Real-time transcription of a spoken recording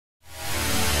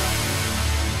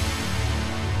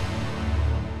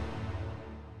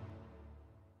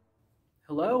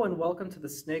Hello and welcome to the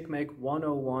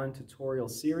Snakemake101 tutorial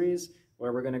series,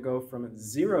 where we're going to go from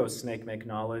zero Snakemake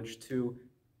knowledge to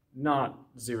not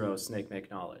zero Snakemake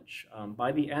knowledge.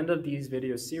 By the end of these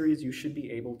video series, you should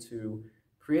be able to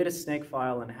create a snake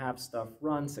file and have stuff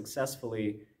run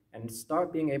successfully and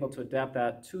start being able to adapt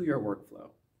that to your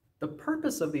workflow. The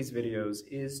purpose of these videos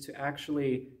is to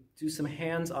actually do some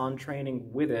hands-on training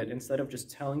with it instead of just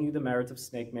telling you the merits of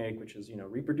Snakemake, which is,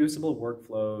 reproducible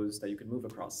workflows that you can move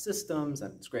across systems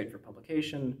and it's great for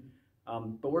publication.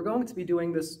 But we're going to be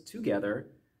doing this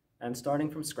together and starting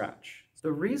from scratch.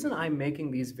 The reason I'm making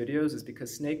these videos is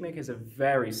because Snakemake has a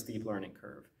very steep learning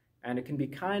curve and it can be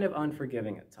kind of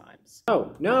unforgiving at times.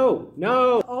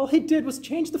 No! All he did was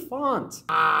change the font!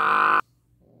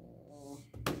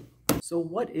 So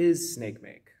what is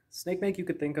Snakemake? Snakemake you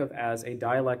could think of as a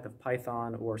dialect of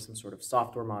Python or some sort of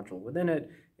software module within it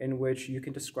in which you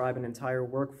can describe an entire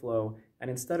workflow,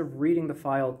 and instead of reading the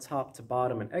file top to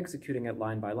bottom and executing it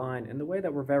line by line in the way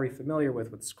that we're very familiar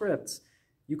with scripts,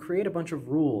 you create a bunch of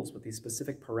rules with these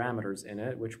specific parameters in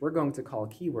it, which we're going to call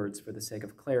keywords for the sake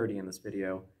of clarity in this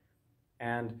video.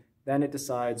 And then it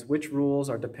decides which rules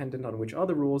are dependent on which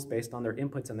other rules based on their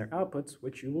inputs and their outputs,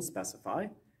 which you will specify,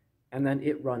 and then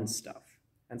it runs stuff.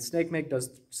 And Snakemake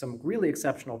does some really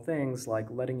exceptional things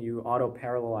like letting you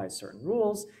auto-parallelize certain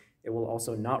rules. It will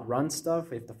also not run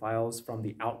stuff if the files from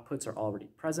the outputs are already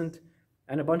present,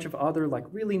 and a bunch of other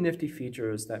really really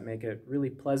features that make it really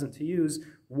pleasant to use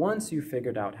once you've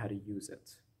figured out how to use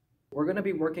it. We're going to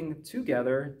be working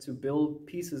together to build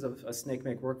pieces of a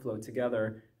Snakemake workflow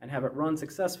together and have it run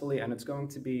successfully, and it's going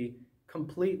to be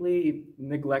completely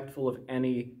neglectful of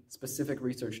any specific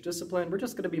research discipline. We're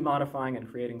just going to be modifying and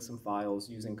creating some files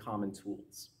using common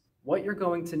tools. What you're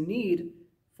going to need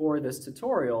for this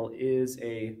tutorial is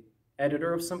an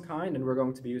editor of some kind, and we're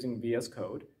going to be using VS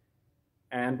Code.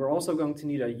 And we're also going to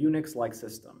need a Unix-like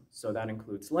system. So that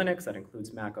includes Linux, that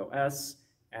includes Mac OS,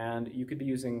 and you could be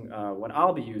using what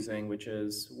I'll be using, which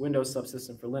is Windows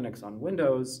Subsystem for Linux on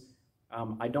Windows.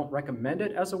 I don't recommend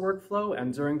it as a workflow,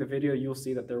 and during the video you'll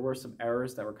see that there were some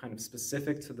errors that were kind of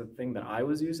specific to the thing that I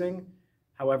was using.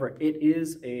 However, it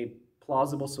is a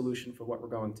plausible solution for what we're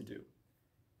going to do.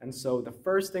 And so the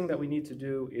first thing that we need to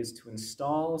do is to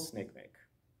install Snakemake.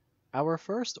 Our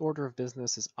first order of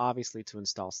business is obviously to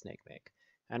install Snakemake,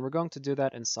 and we're going to do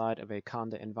that inside of a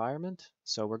Conda environment.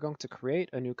 So we're going to create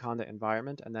a new Conda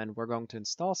environment, and then we're going to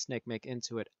install Snakemake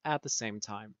into it at the same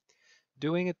time.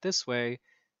 Doing it this way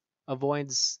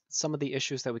avoids some of the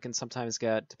issues that we can sometimes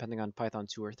get depending on Python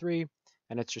 2 or 3,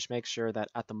 and it just makes sure that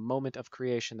at the moment of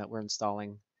creation that we're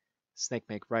installing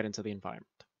Snakemake right into the environment.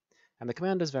 And the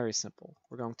command is very simple.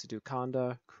 We're going to do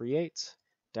conda create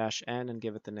 -n and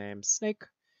give it the name snake,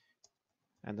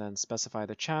 and then specify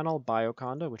the channel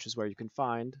bioconda, which is where you can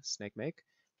find Snakemake,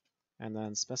 and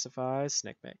then specify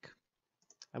Snakemake.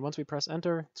 And once we press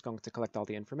enter, it's going to collect all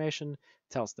the information,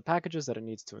 tell us the packages that it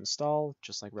needs to install,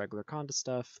 just like regular conda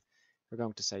stuff. We're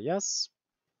going to say yes,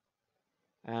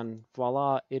 and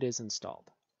voila, it is installed.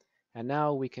 And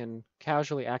now we can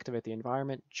casually activate the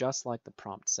environment just like the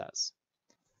prompt says.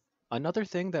 Another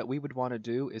thing that we would want to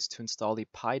do is to install the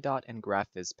pt and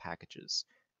graphviz packages.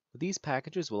 These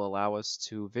packages will allow us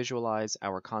to visualize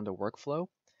our conda workflow,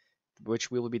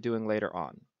 which we will be doing later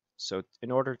on. So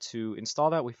in order to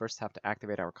install that, we first have to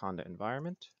activate our conda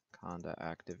environment. Conda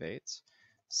activate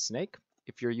snake.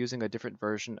 If you're using a different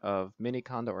version of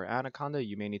Miniconda or Anaconda,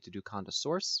 you may need to do conda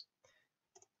source.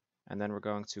 And then we're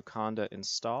going to conda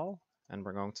install, and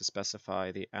we're going to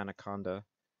specify the Anaconda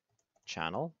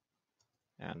channel,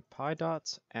 and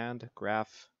pt and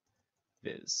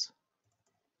graphviz.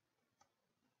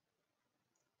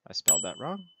 I spelled that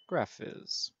wrong.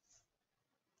 Graphviz.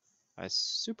 I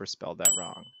super spelled that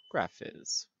wrong.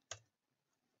 Graphviz.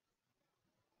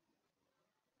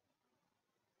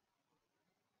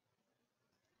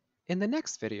 In the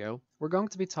next video, we're going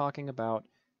to be talking about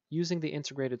using the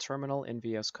integrated terminal in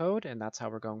VS Code, and that's how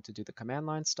we're going to do the command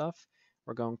line stuff.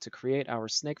 We're going to create our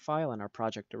snake file in our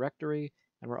project directory,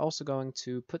 and we're also going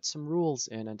to put some rules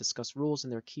in and discuss rules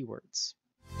and their keywords.